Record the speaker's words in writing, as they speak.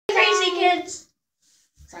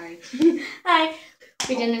Sorry. Hi.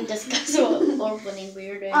 We didn't discuss what opening we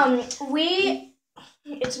were doing.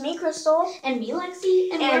 It's me, Crystal. And me,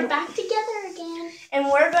 Lexi. And we're back together again. And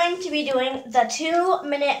we're going to be doing the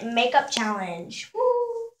 2-minute makeup challenge.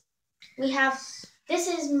 Woo. We have, this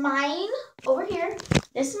is mine over here.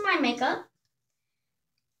 This is my makeup.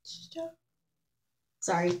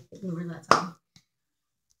 Sorry, ignore that sound.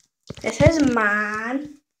 This is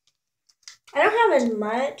mine. I don't have as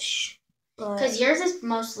much. Because yours is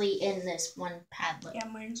mostly in this one Padlet. Yeah,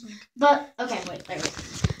 mine's like... But, okay, wait.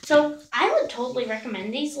 So, I would totally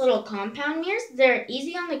recommend these little compound mirrors. They're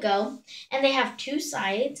easy on the go, and they have 2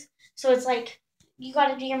 sides. So, it's like, you got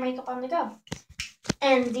to do your makeup on the go.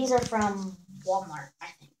 And these are from Walmart, I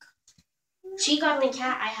think. She got the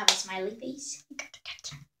cat. I have a smiley face.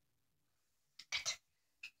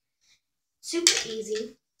 Super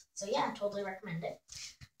easy. So, yeah, I totally recommend it.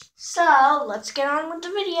 So, let's get on with the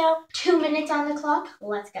video. 2 minutes on the clock.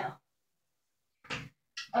 Let's go.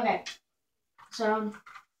 Okay. So,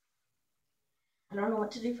 I don't know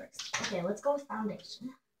what to do first. Okay, let's go with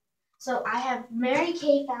foundation. So, I have Mary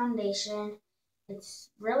Kay foundation. It's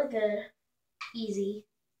really good. Easy.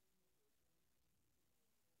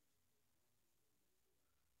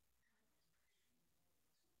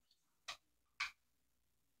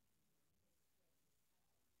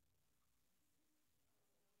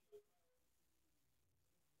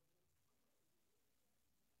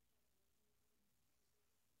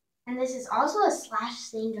 And this is also a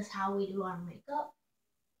slash thing because how we do our makeup.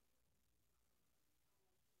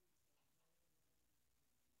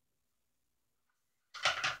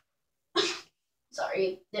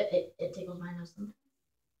 Sorry, it tickles my nose sometimes.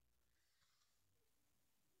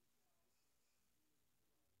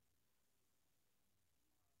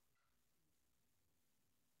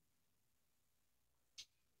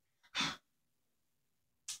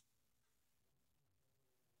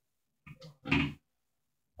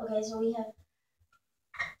 Okay, so we have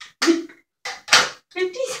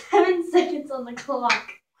 57 seconds on the clock.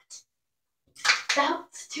 What?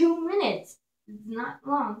 That's 2 minutes. It's not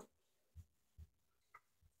long.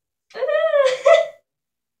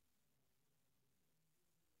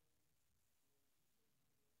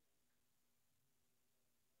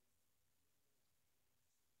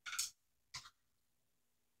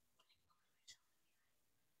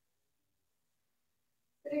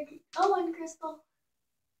 Oh, and Crystal.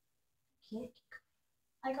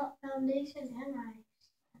 I got foundation and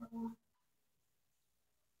eyeshadow.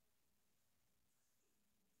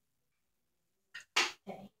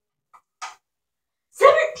 Okay.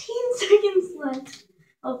 17 seconds left.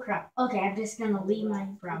 Oh crap. Okay, I'm just gonna leave my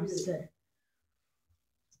brows good.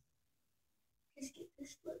 Just get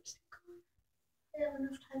this lipstick on. I have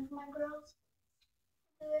enough time for my brows.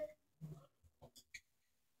 Do it.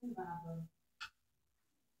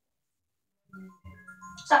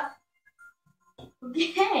 Stop.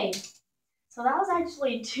 Okay. So that was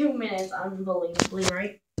actually 2 minutes, unbelievably,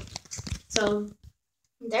 right? So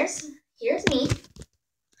here's me.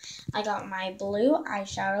 I got my blue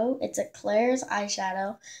eyeshadow. It's a Claire's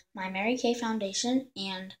eyeshadow, my Mary Kay foundation,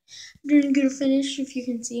 and I'm doing good finish if you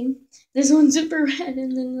can see. This one's super red,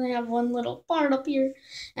 and then I have one little part up here.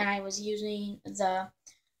 And I was using the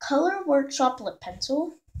Color Workshop lip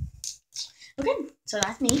pencil. Okay, so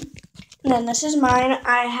that's me. And then this is mine.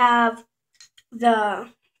 I have the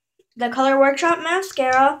Color Workshop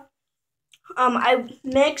mascara. I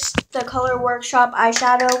mixed the Color Workshop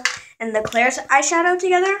eyeshadow and the Claire's eyeshadow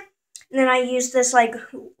together. And then I used this, like,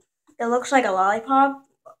 it looks like a lollipop,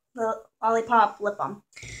 the lollipop lip balm.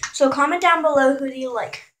 So comment down below, who do you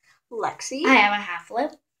like? Lexi? I have a half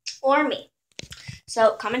lip. Or me.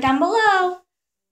 So comment down below.